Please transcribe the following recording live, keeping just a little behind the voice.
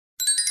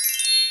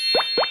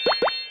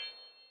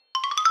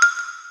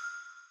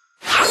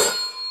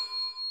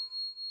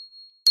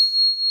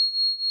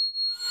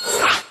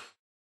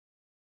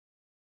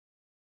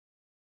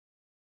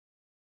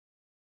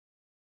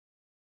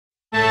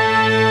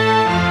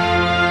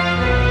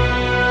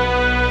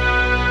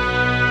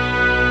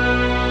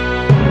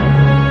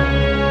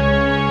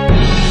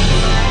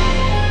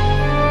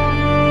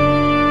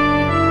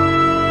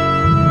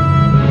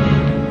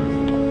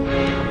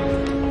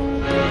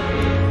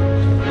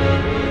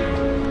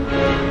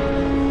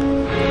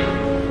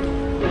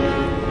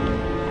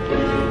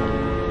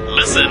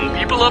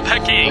Priscilla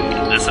Peking.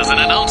 This is an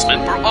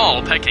announcement for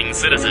all Peking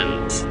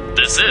citizens.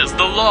 This is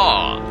the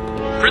law.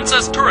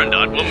 Princess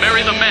Turandot will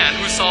marry the man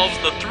who solves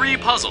the 3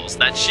 puzzles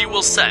that she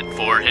will set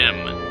for him.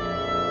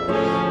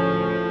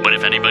 But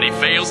if anybody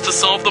fails to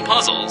solve the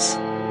puzzles,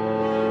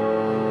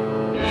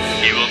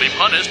 he will be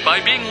punished by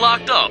being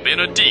locked up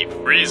in a deep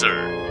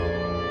freezer.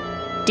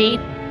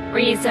 Deep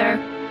freezer.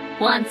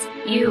 Once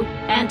you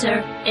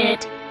enter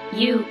it,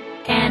 you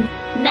can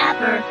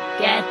never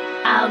get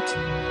out.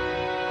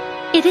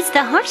 It is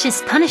the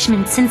harshest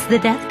punishment since the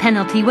death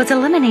penalty was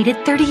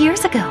eliminated 30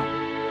 years ago.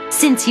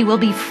 Since you will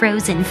be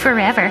frozen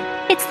forever,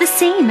 it's the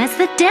same as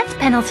the death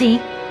penalty.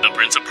 The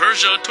Prince of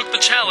Persia took the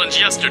challenge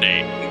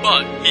yesterday,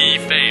 but he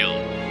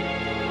failed.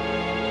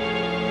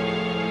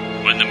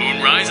 When the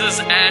moon rises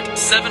at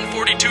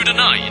 7:42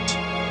 tonight,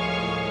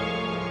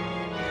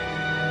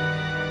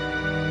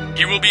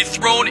 he will be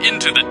thrown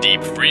into the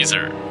deep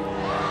freezer.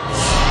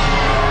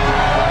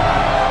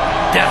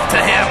 Death to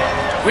him!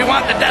 We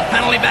want the death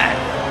penalty back!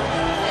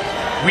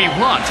 We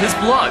want his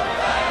blood.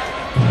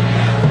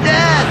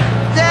 Death!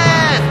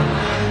 Death!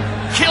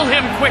 Kill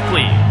him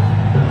quickly!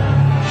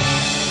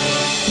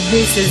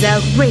 This is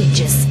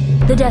outrageous.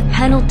 The death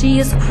penalty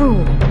is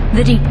cruel.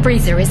 The deep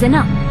freezer is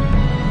enough.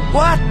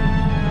 What?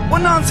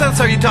 What nonsense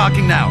are you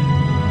talking now?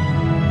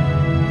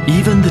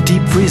 Even the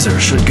deep freezer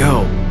should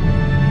go.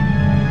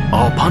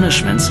 All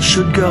punishments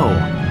should go.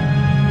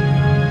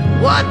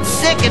 What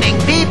sickening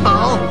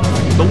people!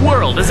 The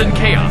world is in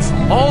chaos,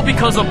 all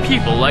because of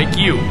people like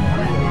you.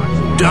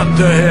 Death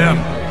to him!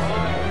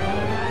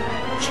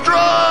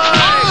 Strike!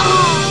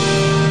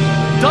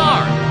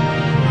 Darn!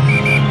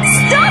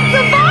 Stop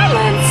the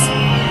violence!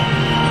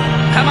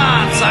 Come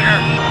on,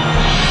 sucker!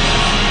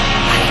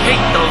 I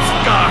hate those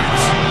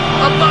guards!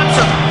 A bunch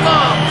of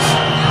bums!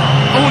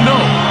 Oh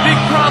no!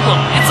 Big problem!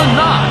 It's a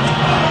knot!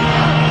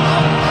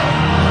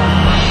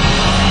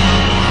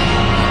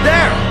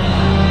 There!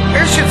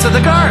 Airships of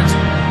the guards!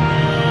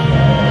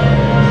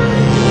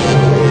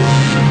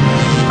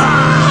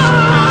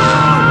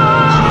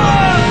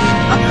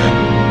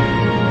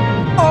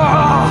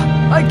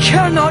 I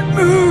cannot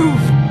move!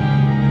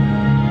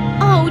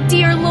 Oh,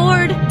 dear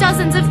Lord,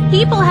 dozens of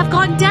people have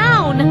gone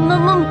down.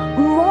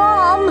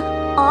 Mom,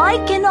 I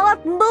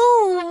cannot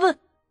move.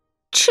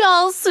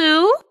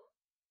 Chelsea?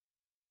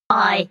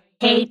 I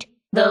hate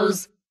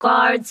those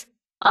guards.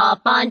 A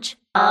bunch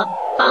of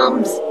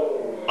bums.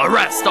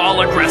 Arrest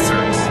all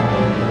aggressors!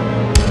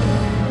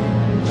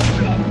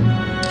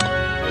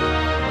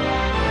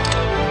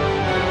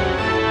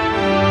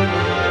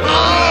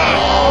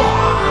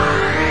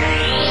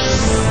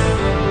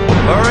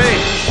 Hurry!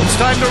 It's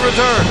time to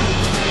return!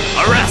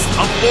 Arrest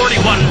of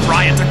 41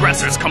 riot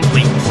aggressors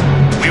complete.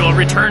 We will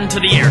return to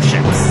the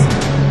airships.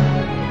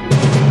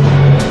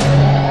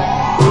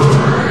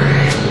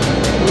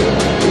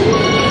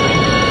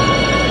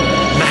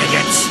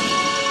 Maggots!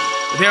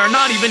 They are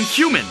not even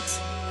humans!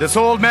 This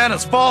old man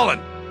has fallen!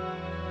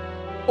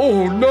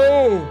 Oh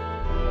no!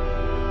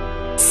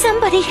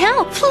 Somebody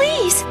help,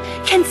 please!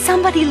 Can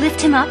somebody lift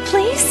him up,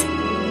 please?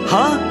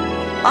 Huh?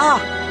 Ah,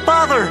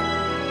 Father!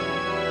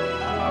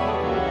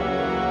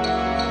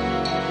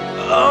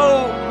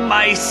 Oh,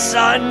 my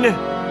son!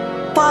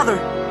 Father,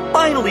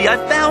 finally I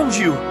found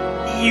you!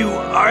 You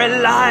are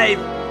alive,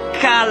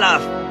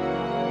 Caliph!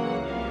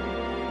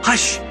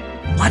 Hush!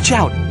 Watch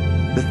out!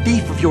 The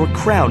thief of your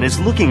crown is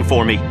looking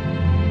for me.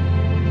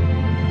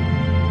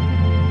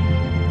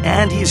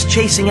 And he's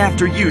chasing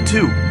after you,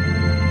 too.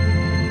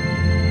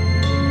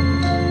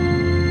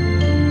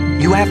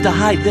 You have to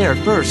hide there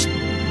first.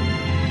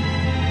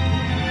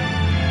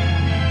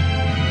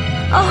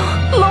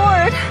 Oh,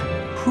 Lord!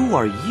 Who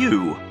are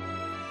you?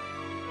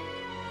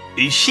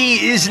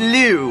 She is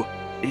Liu.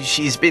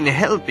 She's been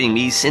helping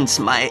me since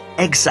my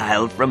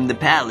exile from the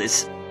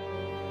palace.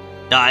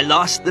 I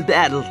lost the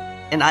battle,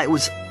 and I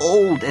was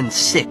old and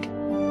sick,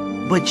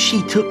 but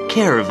she took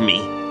care of me.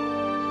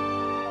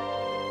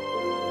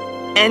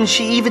 And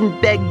she even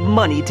begged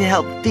money to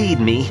help feed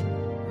me.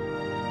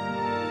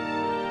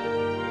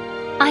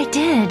 I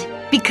did,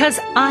 because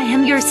I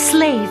am your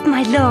slave,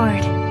 my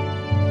lord.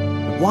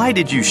 Why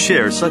did you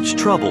share such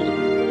trouble?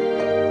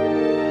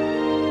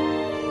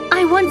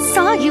 I once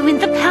saw you in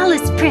the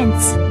palace,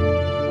 Prince.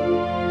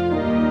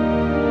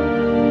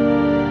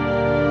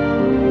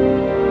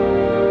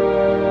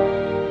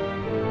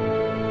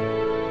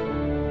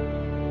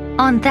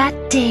 On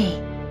that day,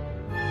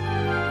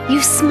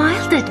 you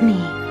smiled at me.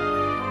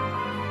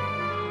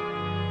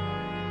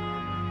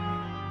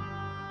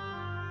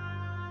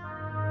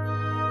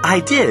 I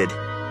did.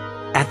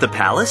 At the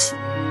palace?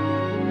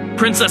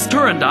 Princess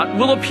Turandot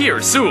will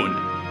appear soon.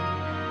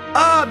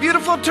 Ah,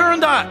 beautiful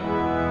Turandot!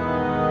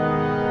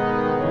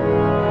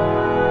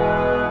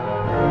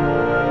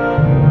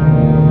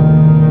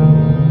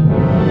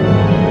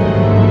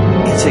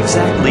 It's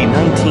exactly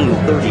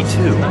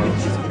 1932.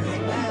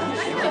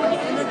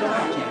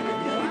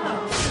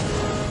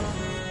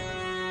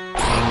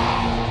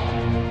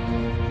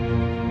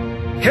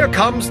 Here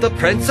comes the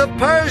Prince of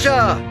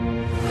Persia!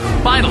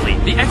 Finally,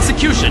 the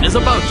execution is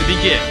about to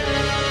begin.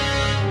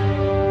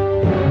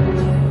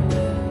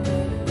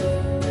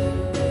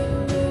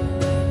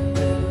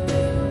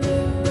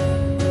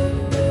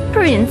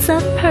 Prince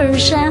of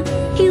Persia.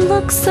 He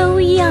looks so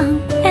young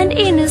and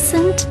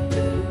innocent.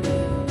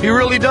 He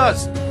really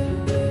does.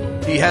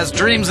 He has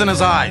dreams in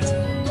his eyes.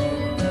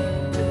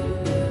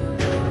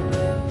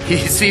 He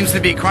seems to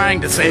be crying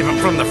to save him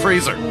from the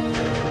freezer.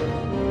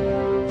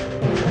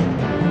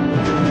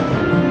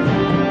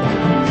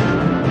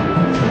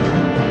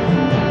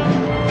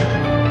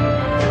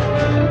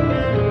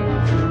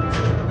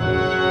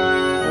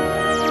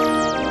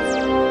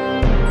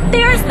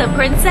 There's the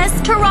Princess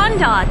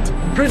Turandot.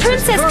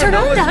 Princess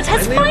Turandot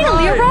has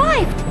finally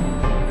arrived.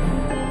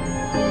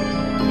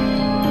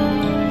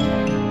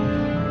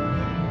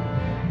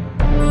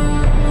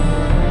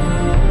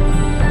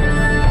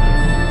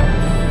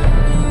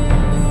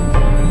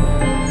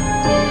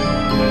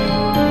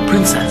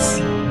 Princess,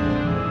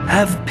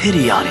 have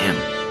pity on him.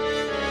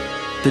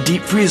 The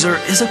deep freezer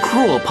is a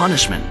cruel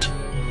punishment.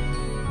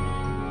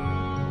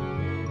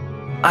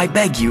 I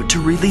beg you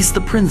to release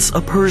the Prince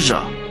of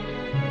Persia.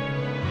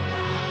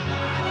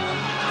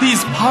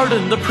 Please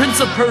pardon the Prince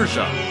of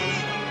Persia.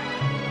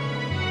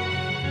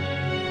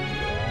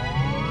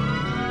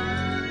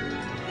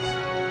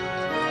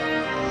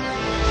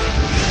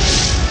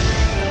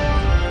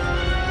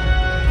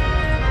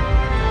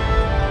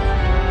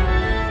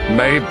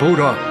 May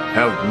Buddha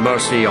have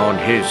mercy on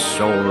his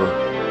soul.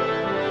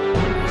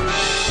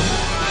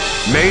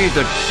 May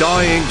the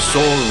dying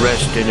soul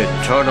rest in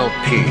eternal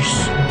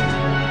peace.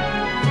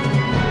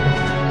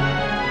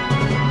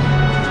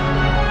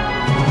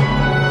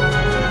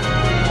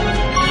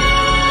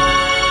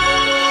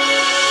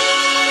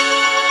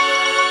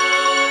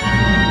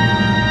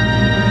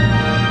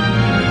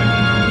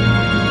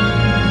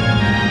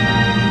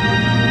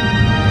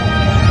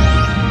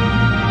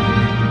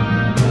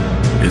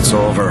 It's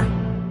over.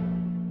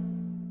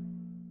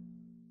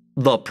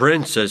 The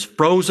prince is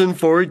frozen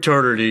for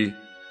eternity.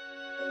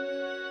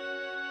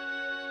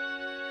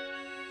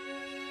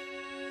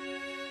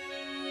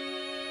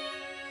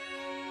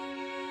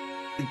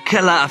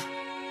 Caliph,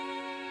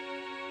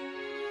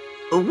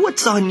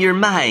 what's on your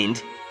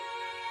mind?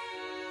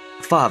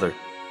 Father,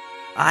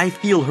 I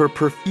feel her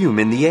perfume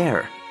in the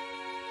air.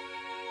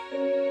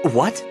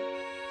 What?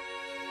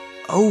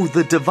 Oh,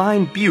 the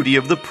divine beauty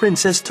of the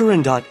Princess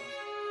Turandot.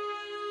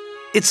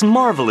 It's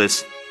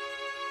marvelous.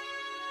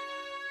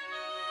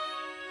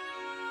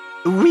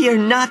 We are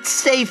not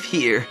safe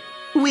here.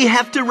 We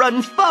have to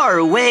run far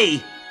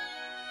away.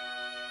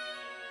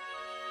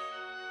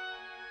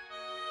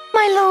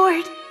 My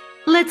lord,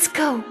 let's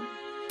go.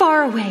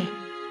 Far away.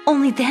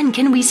 Only then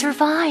can we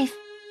survive.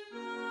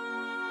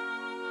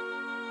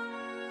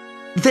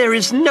 There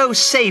is no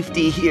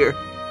safety here.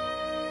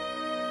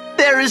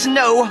 There is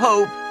no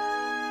hope.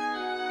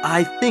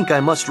 I think I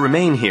must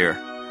remain here.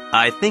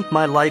 I think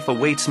my life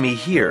awaits me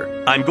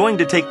here. I'm going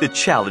to take the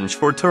challenge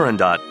for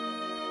Turandot.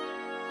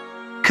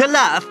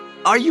 Caliph,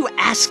 are you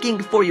asking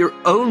for your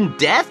own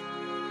death?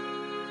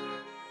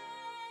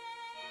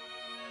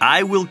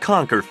 I will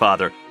conquer,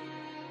 Father.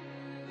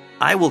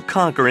 I will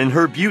conquer in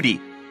her beauty,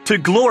 to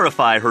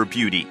glorify her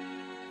beauty.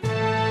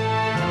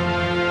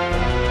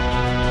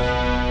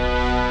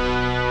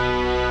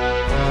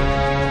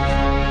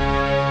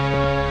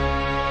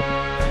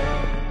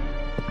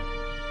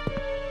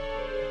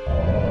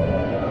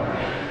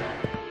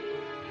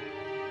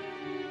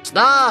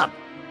 Stop!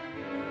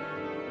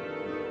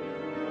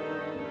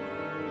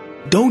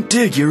 Don't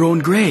dig your own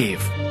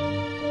grave.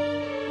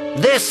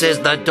 This is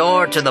the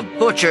door to the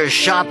butcher's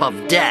shop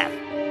of death.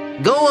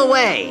 Go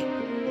away.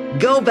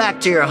 Go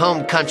back to your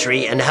home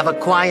country and have a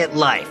quiet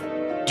life.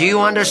 Do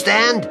you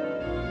understand?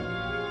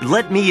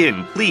 Let me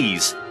in,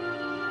 please.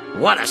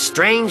 What a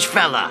strange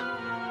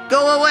fella.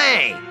 Go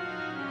away.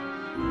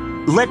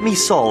 Let me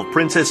solve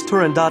Princess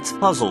Turandot's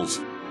puzzles.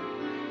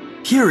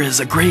 Here is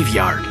a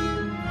graveyard.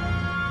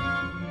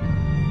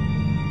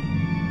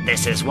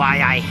 This is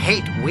why I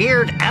hate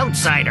weird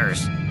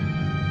outsiders.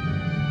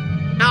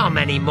 How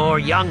many more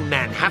young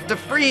men have to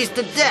freeze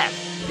to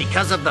death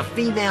because of the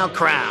female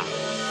crowd?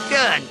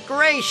 Good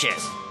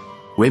gracious!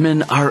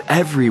 Women are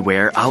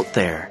everywhere out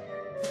there.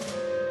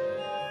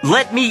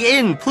 Let me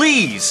in,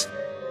 please!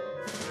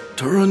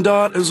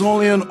 Turandot is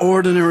only an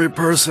ordinary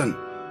person,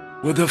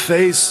 with a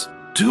face,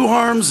 2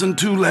 arms, and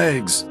 2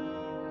 legs.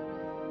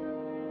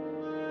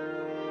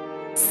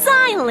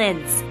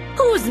 Silence!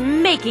 Who's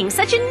making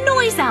such a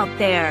noise out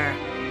there?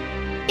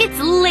 It's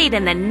late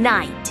in the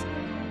night.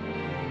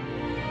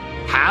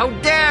 How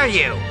dare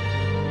you!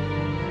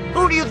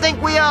 Who do you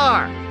think we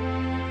are?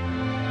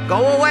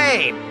 Go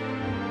away!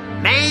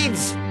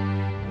 Maids!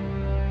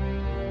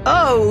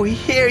 Oh,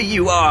 here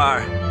you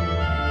are.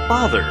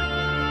 Father.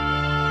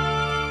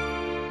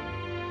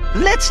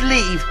 Let's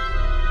leave.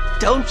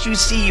 Don't you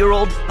see your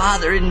old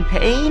father in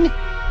pain?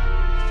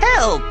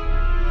 Help!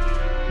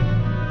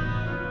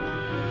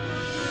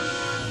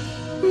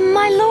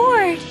 My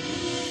lord!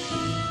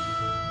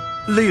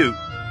 Liu,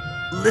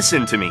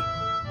 listen to me.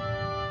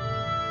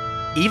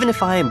 Even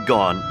if I am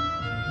gone,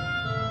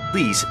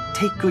 please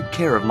take good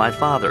care of my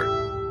father.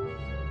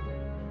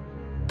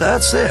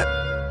 That's it.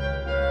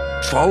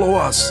 Follow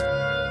us.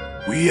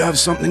 We have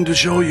something to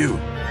show you.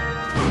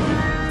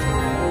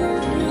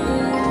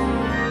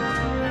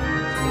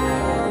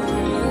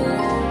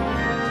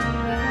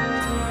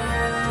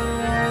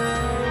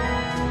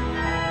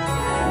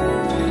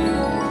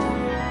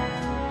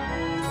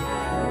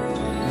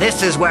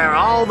 This is where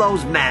all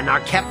those men are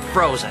kept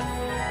frozen.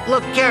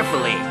 Look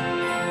carefully.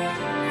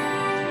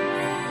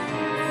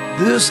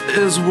 This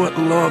is what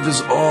love is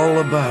all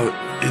about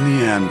in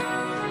the end.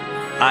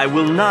 I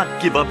will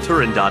not give up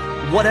Turandot,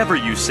 whatever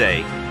you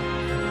say.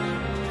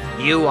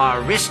 You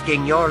are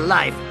risking your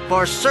life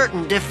for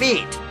certain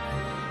defeat.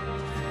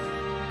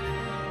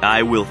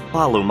 I will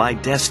follow my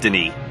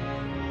destiny.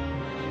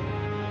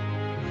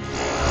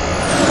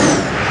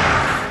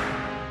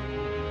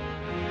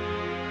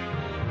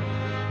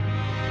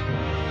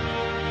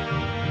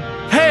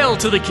 Hail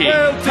to the king!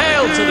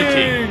 Hail to the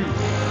king!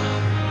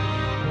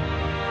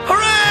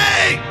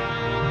 Hooray!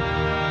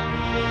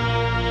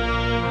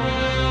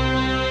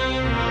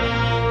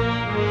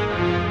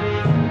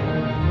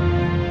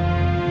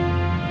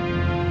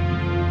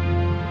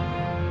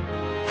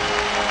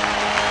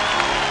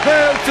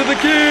 Hail to the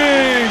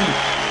king!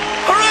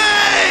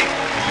 Hooray!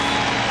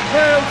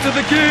 Hail to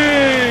the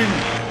king!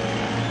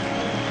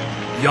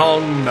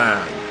 Young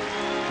man,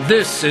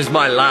 this is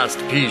my last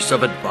piece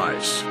of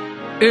advice.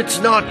 It's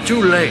not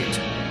too late.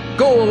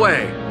 Go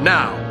away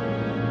now.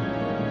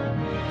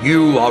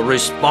 You are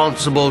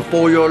responsible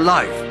for your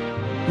life.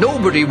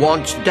 Nobody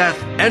wants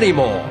death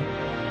anymore.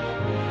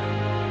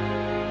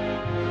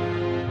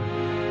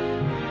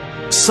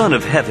 Son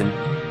of Heaven,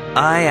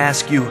 I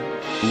ask you,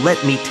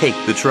 let me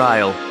take the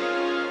trial.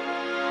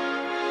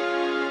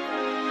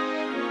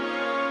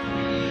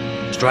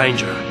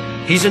 Stranger,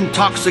 he's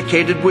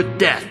intoxicated with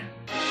death.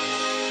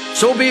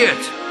 So be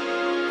it,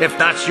 if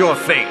that's your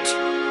fate.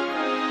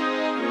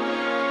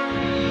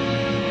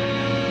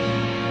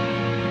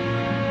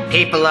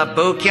 People of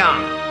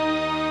Bukyang,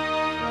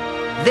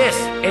 this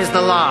is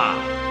the law.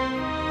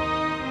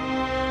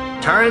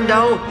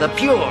 Turandot the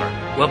Pure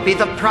will be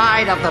the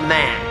pride of the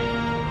man,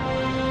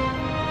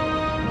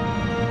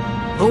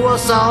 who will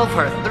solve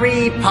her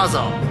 3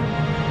 puzzles.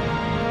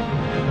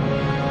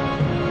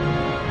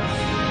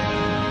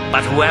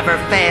 But whoever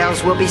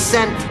fails will be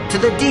sent to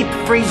the deep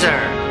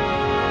freezer.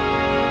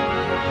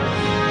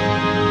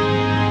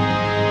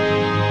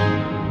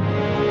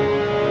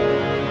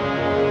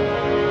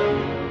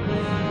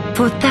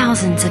 For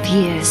thousands of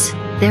years,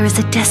 there is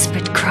a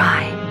desperate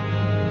cry.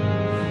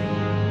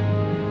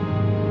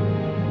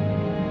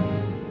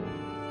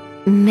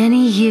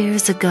 Many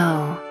years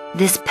ago,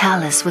 this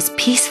palace was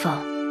peaceful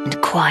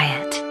and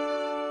quiet.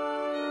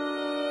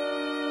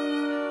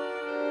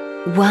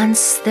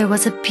 Once there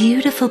was a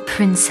beautiful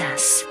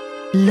princess,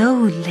 Lo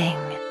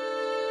Ling.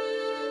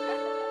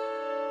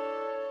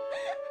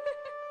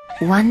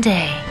 One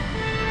day,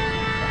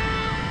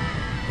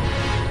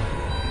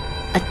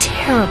 a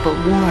terrible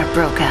war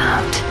broke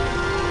out.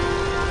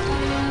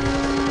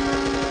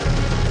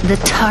 The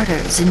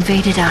Tartars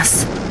invaded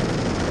us.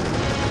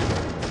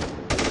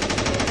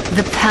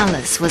 The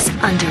palace was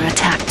under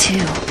attack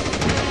too.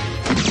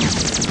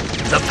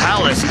 The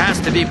palace has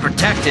to be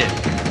protected.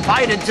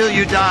 Fight until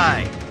you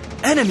die.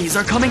 Enemies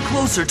are coming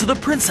closer to the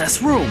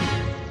princess' room.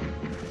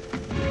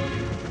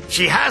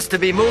 She has to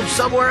be moved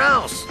somewhere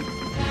else.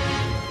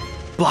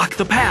 Block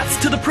the paths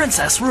to the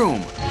princess'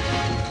 room.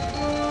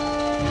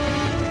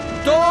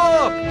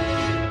 Stop!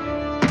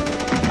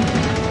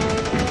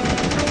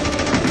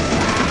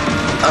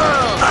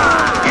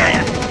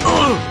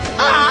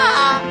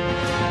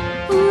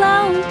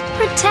 Lo,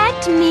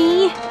 protect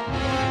me.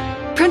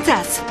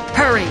 Princess,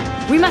 hurry!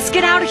 We must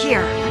get out of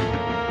here!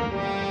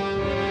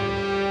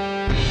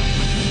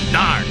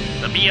 Darn,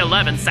 the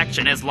B11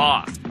 section is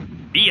lost.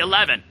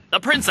 B11, the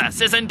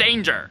princess is in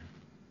danger.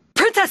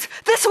 Princess,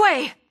 this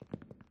way!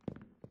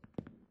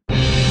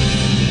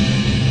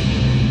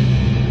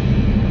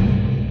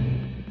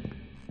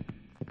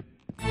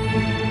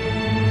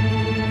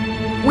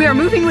 We are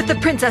moving with the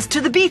princess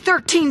to the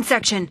B13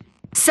 section.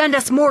 Send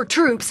us more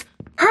troops.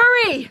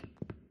 Hurry!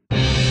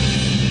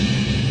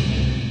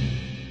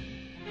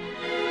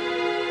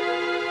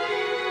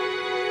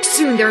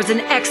 Soon there is an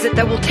exit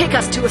that will take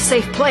us to a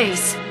safe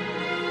place.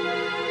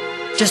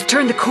 Just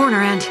turn the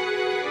corner and...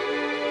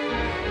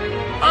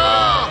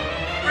 Oh!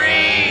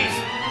 Freeze!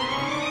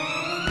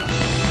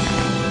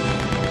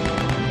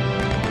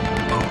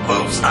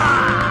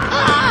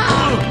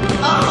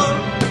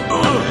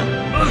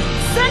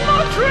 Send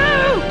more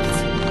troops!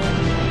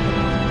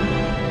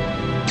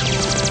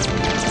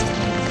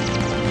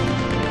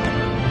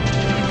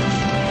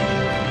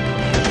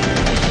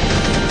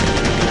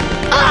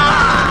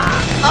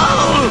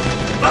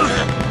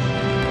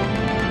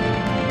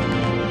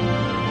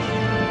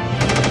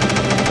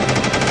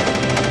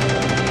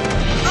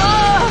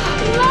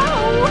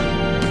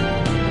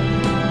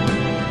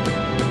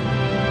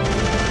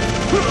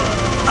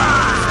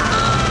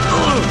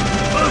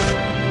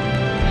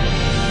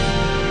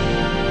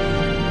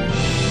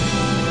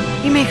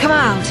 You may come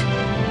out.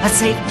 A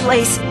safe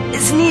place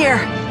is near.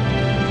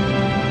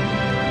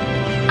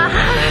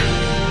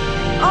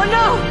 Oh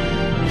no!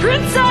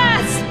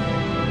 Princess!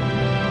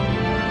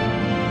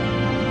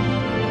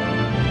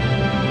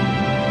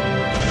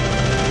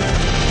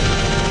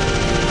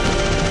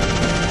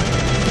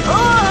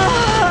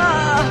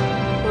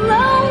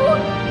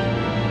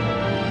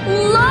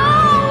 Lo!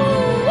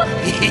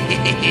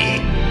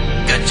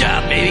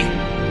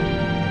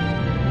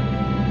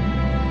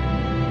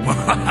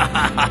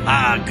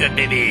 good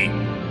baby.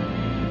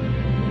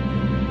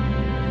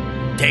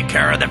 Take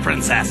care of the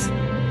princess.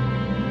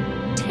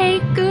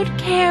 Take good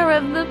care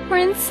of the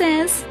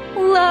princess,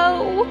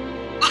 Lo.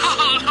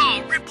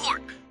 Oh,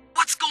 report.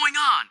 What's going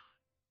on?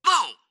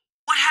 Lo,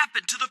 what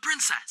happened to the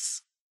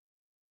princess?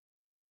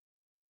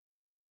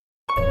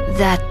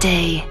 That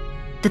day,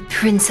 the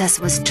princess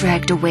was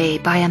dragged away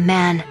by a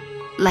man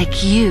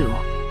like you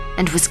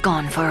and was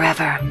gone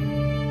forever.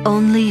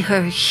 Only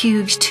her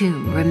huge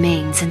tomb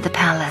remains in the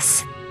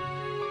palace.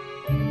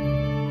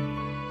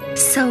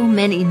 So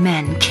many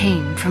men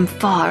came from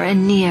far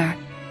and near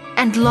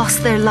and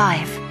lost their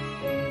life.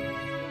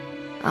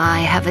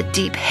 I have a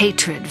deep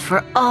hatred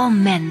for all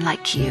men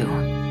like you.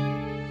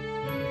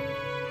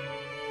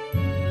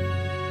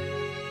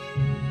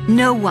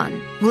 No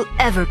one will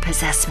ever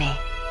possess me.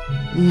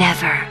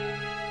 Never.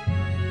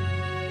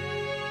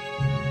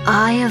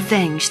 I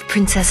avenged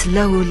Princess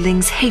Lo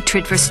Ling's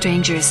hatred for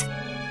strangers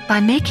by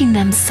making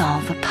them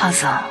solve a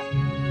puzzle.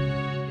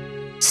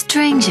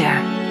 Stranger,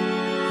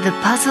 the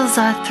puzzles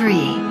are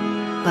 3,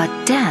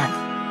 but death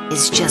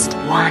is just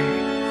 1.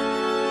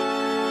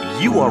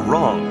 You are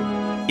wrong.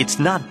 It's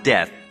not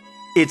death.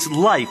 It's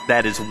life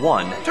that is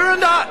 1.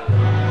 Turandot!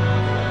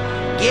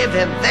 Give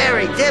him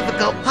very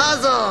difficult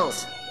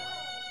puzzles.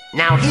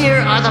 Now here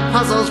are the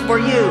puzzles for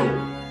you.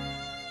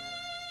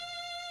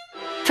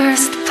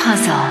 First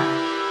puzzle.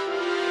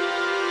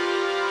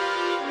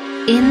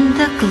 In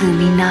the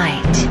gloomy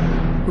night,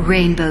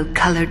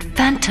 rainbow-colored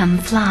phantom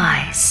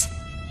flies.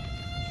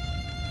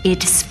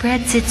 It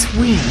spreads its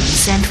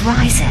wings and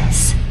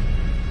rises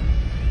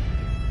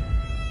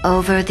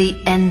over the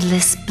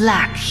endless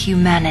black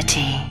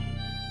humanity.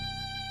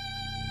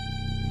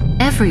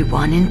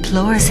 Everyone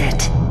implores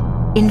it,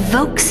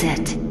 invokes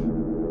it.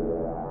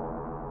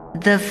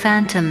 The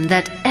phantom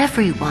that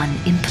everyone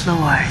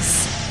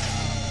implores.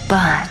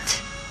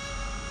 But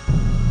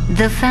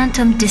the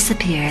phantom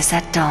disappears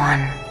at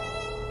dawn,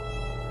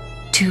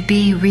 to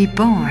be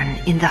reborn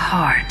in the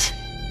heart.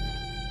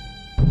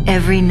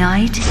 Every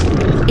night,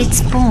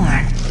 it's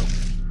born,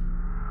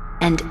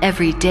 and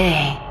every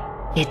day,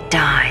 it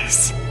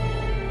dies.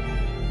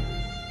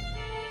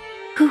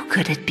 Who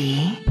could it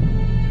be?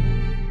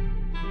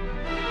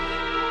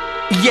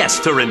 Yes,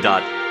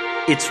 Turandot.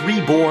 It's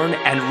reborn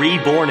and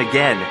reborn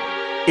again.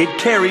 It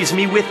carries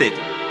me with it.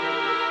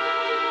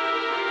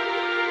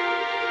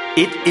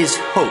 It is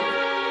hope.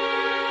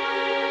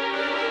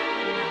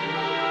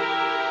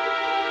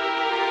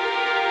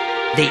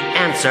 The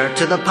answer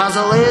to the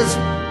puzzle is...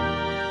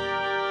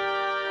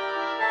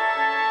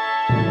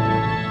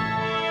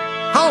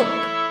 hope!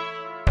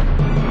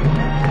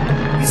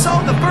 We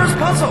solved the first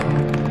puzzle!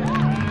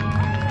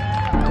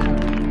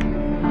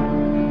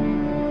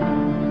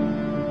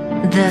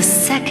 The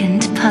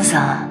second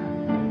puzzle.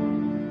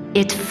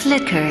 It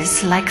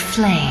flickers like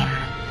flame.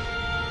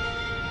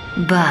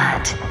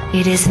 But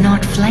it is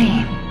not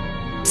flame.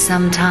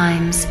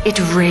 Sometimes it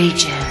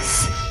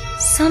rages.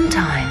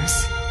 Sometimes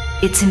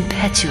it's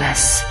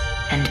impetuous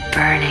and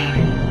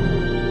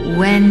burning.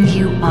 When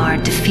you are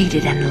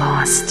defeated and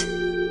lost,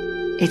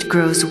 it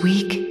grows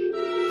weak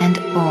and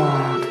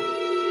old.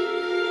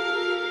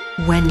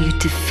 When you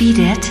defeat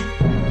it,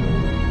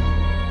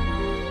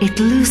 it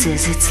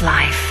loses its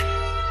life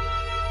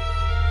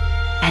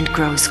and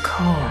grows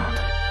cold.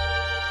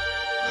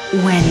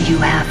 When you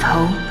have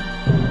hope,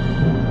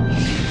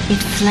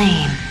 it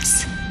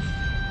flames.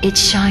 It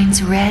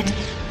shines red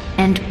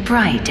and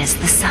bright as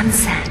the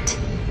sunset.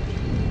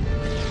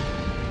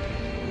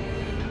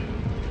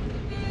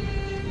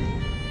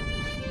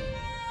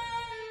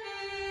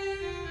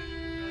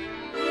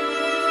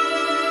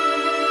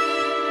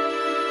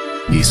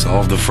 He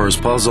solved the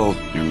first puzzle,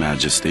 Your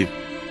Majesty.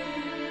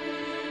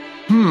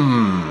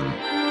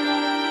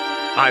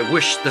 I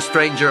wish the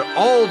stranger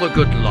all the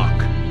good luck.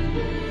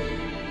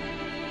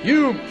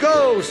 You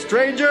go,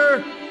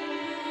 stranger!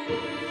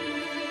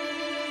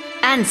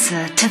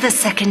 Answer to the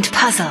second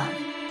puzzle.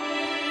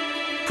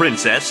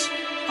 Princess,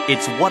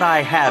 it's what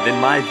I have in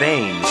my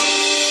veins.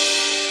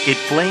 It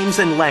flames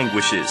and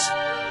languishes.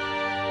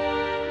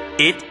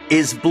 It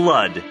is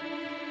blood.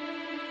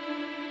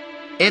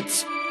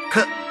 It's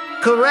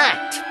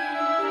correct.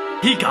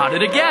 He got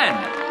it again.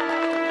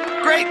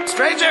 Great,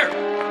 stranger!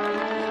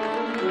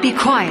 Be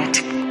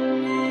quiet.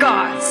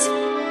 Guards,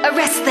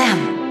 arrest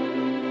them.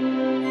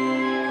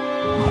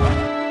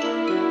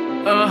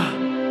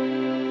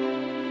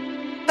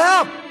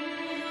 Help!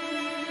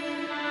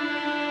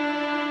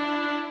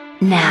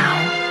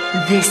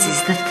 Now, this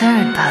is the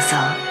third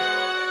puzzle.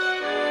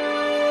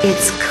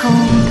 It's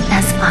cold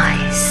as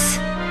ice.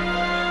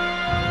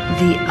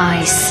 The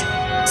ice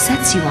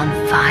sets you on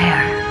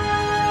fire,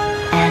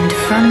 and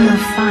from the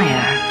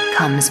fire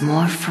comes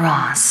more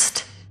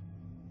frost.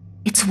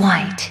 It's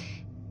white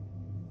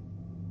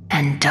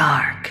and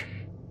dark.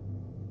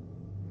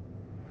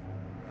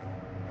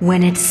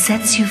 When it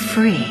sets you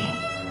free,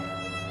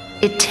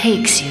 it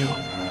takes you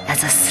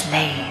as a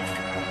slave.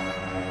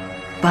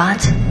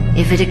 But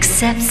if it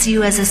accepts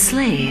you as a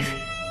slave,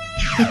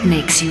 it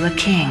makes you a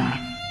king.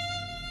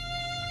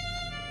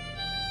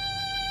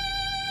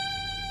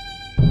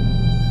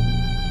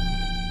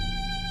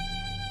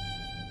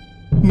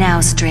 Now,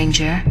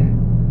 stranger,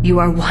 you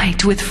are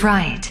white with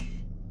fright.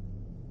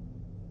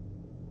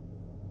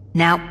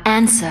 Now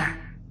answer.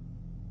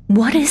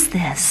 What is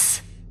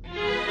this?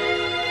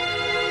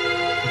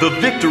 The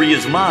victory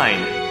is mine.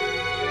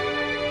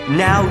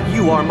 Now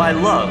you are my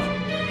love.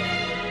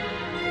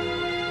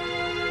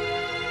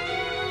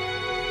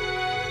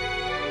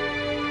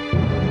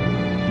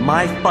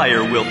 My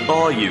fire will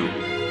thaw you.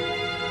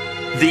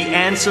 The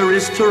answer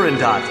is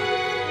Turandot.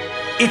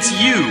 It's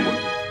you.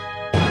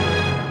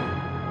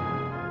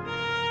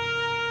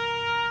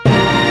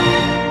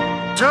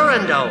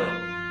 Turandot.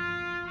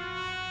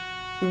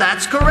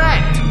 That's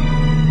correct.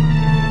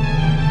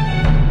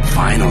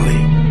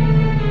 Finally.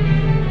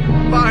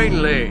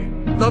 Finally,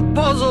 the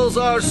puzzles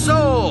are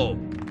solved.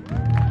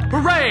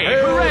 Hooray!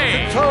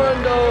 Hooray!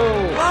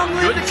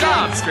 Turandot! Good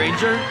job,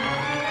 stranger.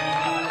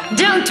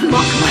 Don't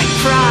mock my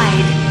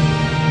pride.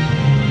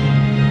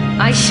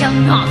 I shall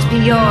not be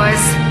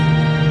yours.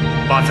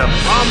 But a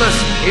promise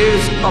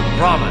is a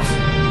promise.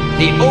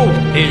 The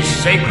oath is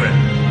sacred.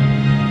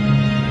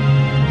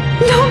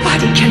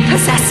 Nobody can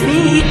possess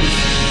me.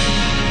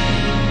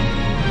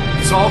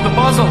 Solve the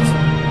puzzles.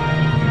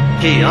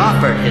 He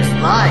offered his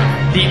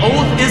life. The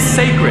oath is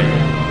sacred.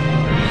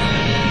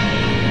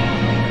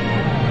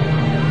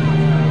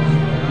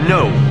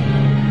 No.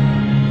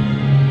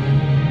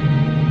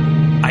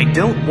 I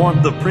don't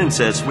want the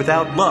princess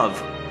without love.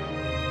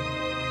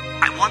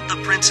 I want the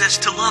princess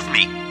to love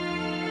me.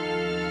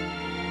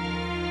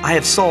 I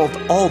have solved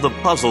all the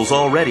puzzles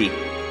already.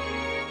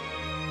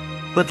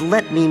 But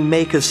let me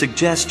make a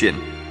suggestion.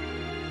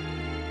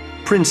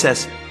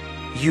 Princess,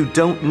 you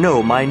don't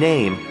know my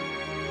name.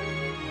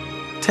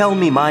 Tell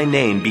me my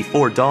name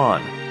before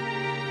dawn.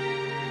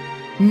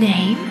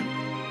 Name?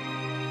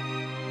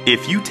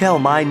 If you tell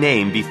my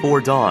name before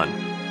dawn,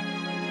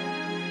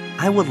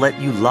 I will let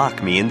you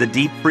lock me in the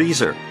deep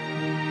freezer.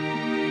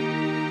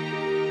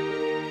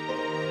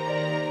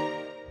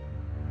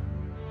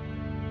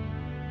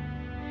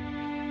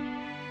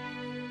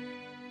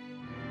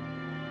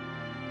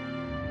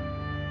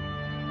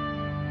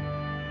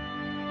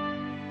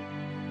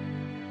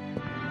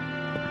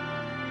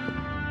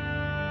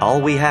 All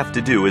we have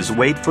to do is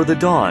wait for the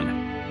dawn.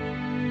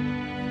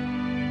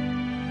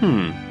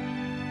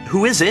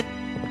 Who is it?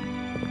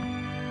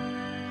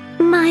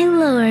 My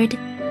lord,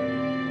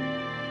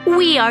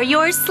 we are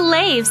your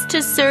slaves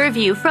to serve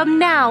you from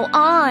now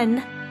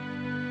on.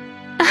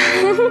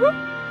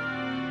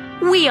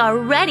 We are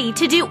ready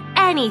to do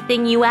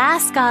anything you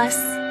ask us.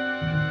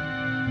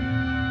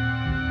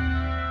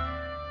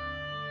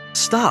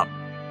 Stop.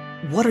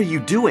 What are you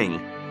doing?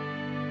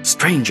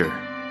 Stranger,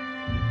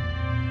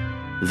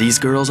 these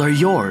girls are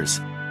yours.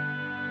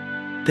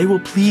 They will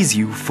please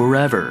you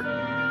forever.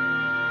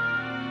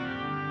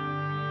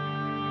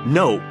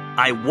 No,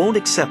 I won't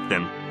accept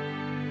them.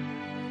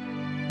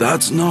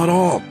 That's not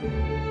all.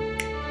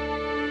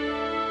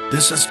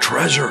 This is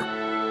treasure.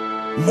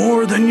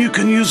 More than you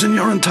can use in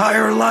your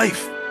entire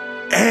life.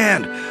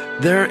 And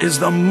there is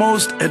the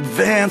most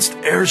advanced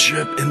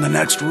airship in the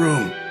next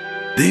room.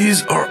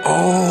 These are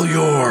all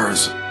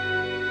yours.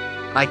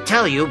 I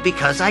tell you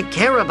because I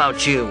care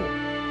about you.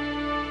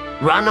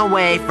 Run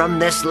away from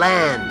this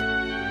land.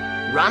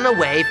 Run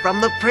away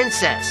from the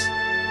princess.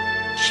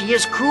 She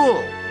is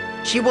cruel.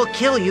 She will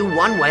kill you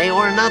one way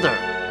or another.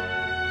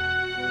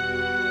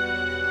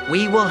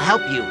 We will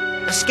help you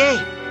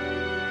escape.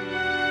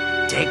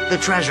 Take the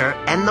treasure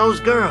and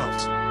those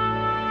girls.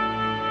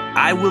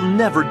 I will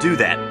never do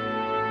that.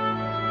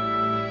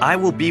 I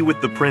will be with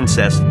the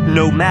princess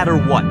no matter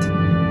what.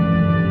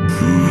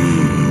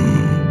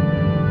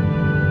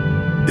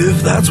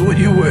 If that's what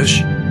you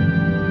wish.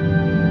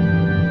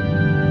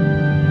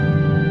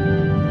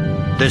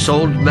 This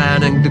old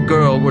man and the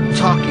girl were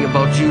talking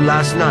about you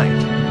last night.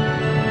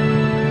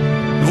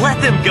 Let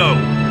them go!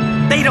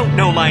 They don't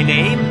know my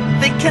name.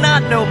 They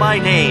cannot know my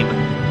name.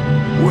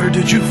 Where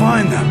did you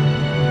find them?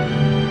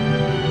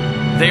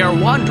 They are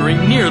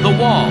wandering near the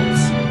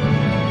walls.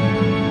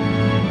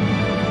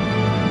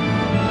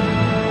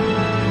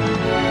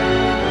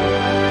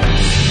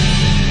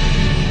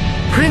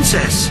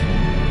 Princess!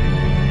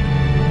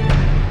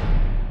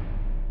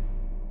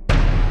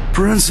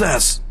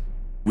 Princess,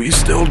 we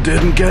still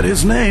didn't get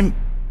his name.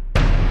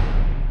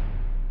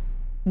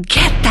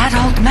 Get that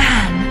old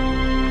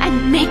man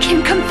and make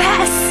him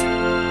confess.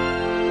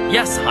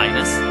 Yes,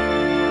 Highness.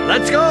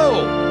 Let's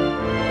go!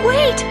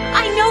 Wait,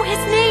 I know his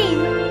name.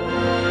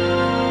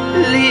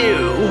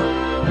 Liu.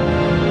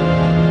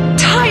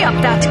 Tie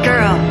up that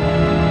girl.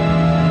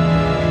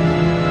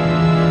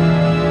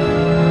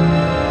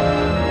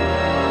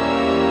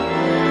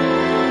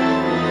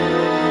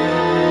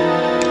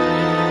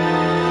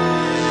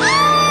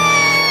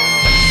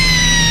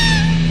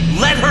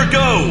 Let her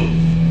go!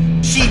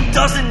 She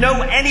doesn't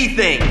know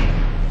anything!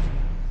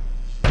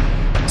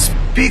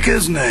 Speak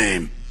his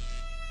name.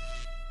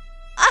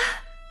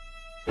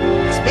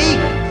 Speak!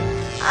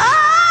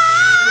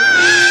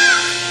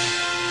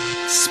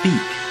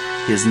 Speak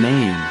his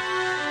name.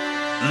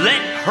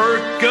 Let her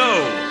go!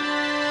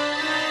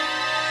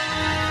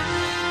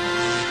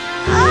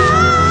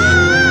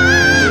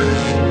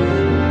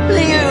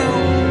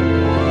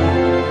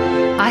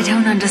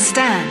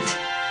 understand.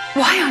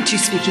 Why aren't you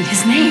speaking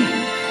his name?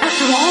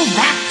 After all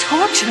that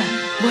torture,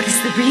 what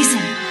is the reason?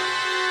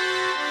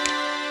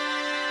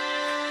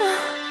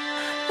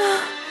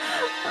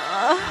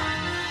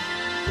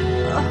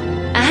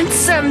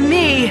 Answer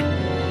me!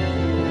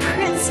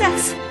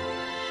 Princess,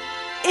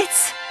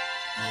 it's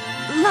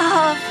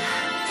love.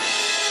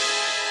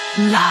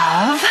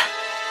 Love?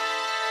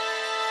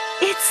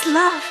 It's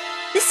love,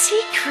 the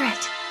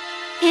secret,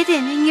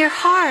 hidden in your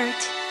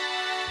heart.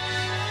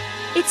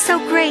 It's so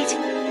great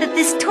that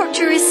this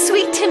torture is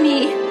sweet to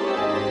me.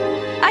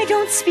 I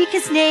don't speak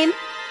his name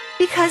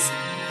because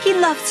he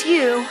loves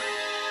you.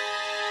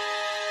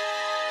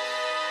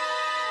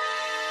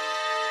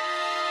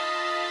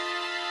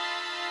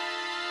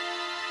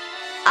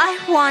 I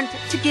want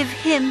to give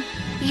him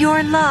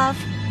your love.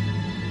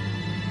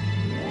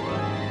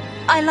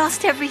 I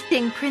lost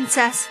everything,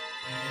 Princess.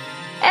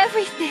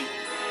 Everything.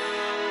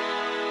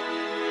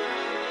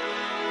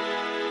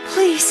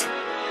 Please,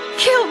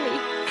 kill me.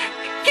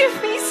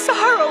 Give me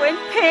sorrow and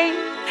pain.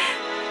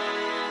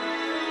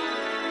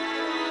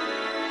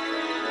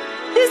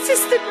 This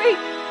is the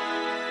great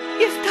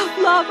gift of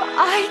love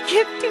I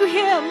give to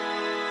him.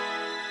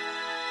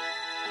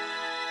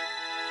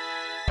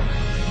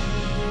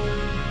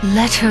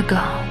 Let her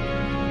go.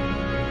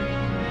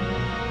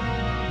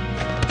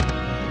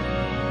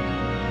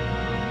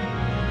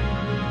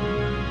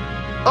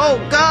 Oh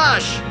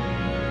gosh!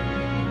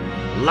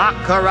 Lock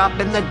her up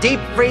in the deep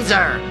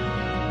freezer!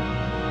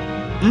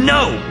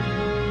 No!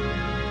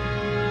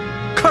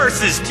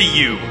 Curses to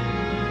you!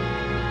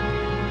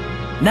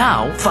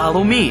 Now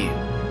follow me.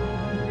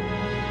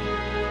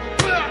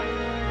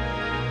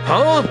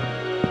 Huh?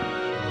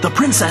 The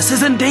princess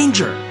is in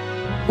danger.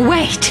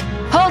 Wait!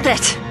 Hold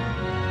it!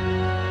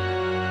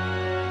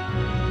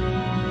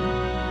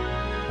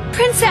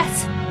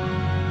 Princess,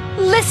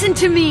 listen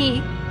to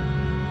me.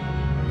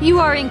 You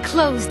are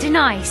enclosed in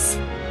ice.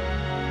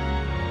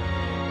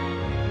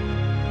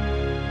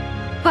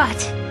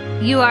 But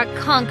you are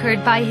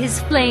conquered by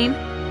his flame,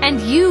 and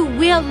you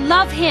will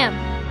love him.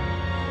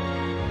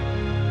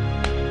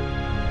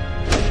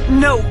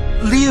 No,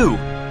 Liu!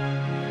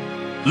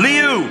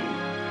 Liu!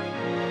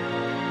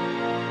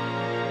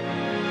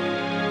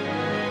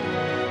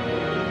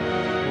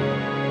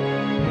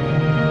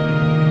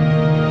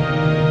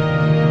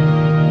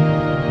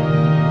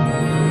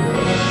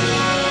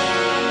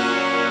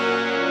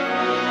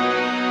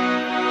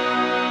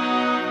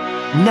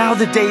 Now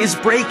the day is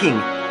breaking.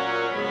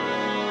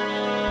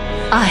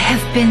 I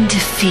have been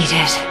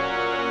defeated.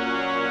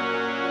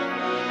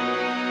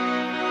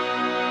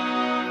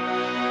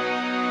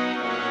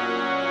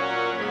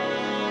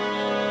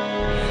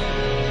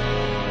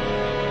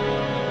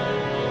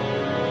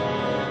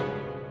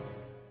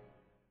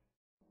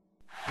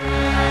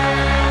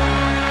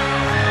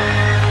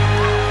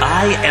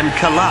 I am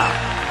Kala,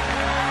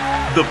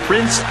 the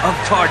Prince of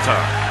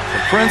Tartar. The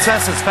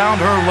princess has found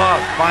her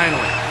love,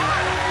 finally.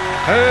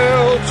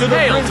 Hail to the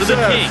Hail princess! to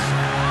the king!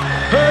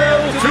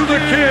 Hail to the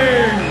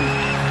king!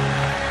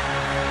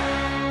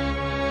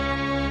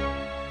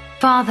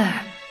 Father,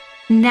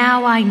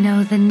 now I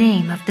know the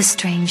name of the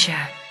stranger.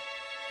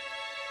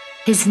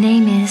 His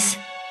name is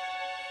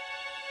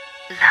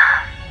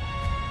Love.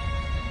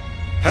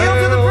 Hail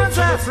to the To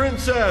princess! the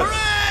princess!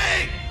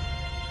 Hooray!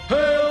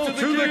 Hail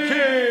to the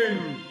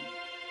king!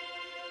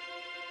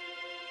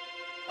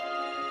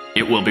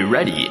 It will be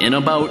ready in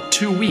about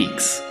 2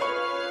 weeks.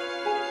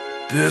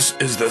 This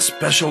is the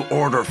special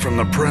order from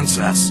the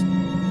princess.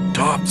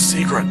 Top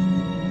secret.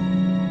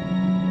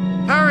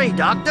 Hurry,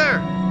 Doctor!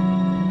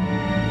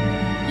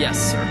 Yes,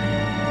 sir.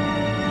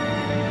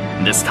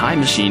 This time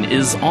machine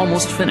is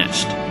almost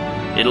finished.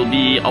 It'll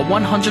be a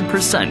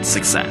 100%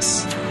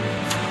 success.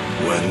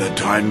 When the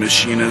time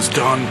machine is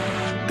done,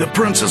 the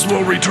princess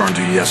will return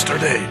to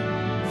yesterday.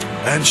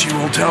 And she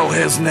will tell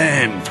his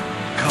name.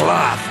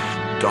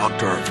 Kalath,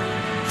 Doctor.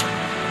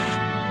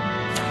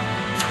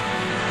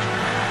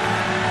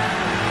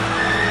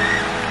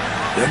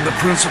 Then the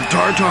Prince of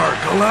Tartar,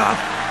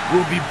 Kalath,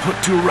 will be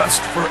put to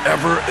rest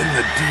forever in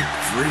the deep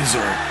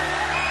freezer.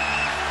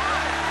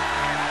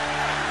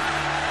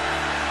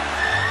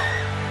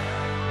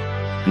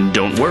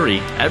 Don't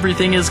worry,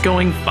 everything is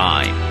going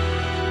fine.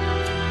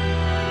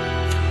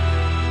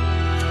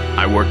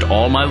 I worked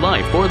all my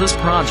life for this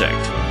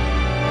project.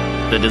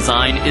 The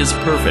design is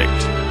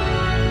perfect.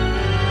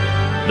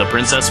 The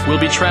princess will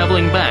be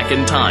traveling back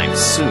in time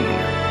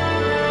soon.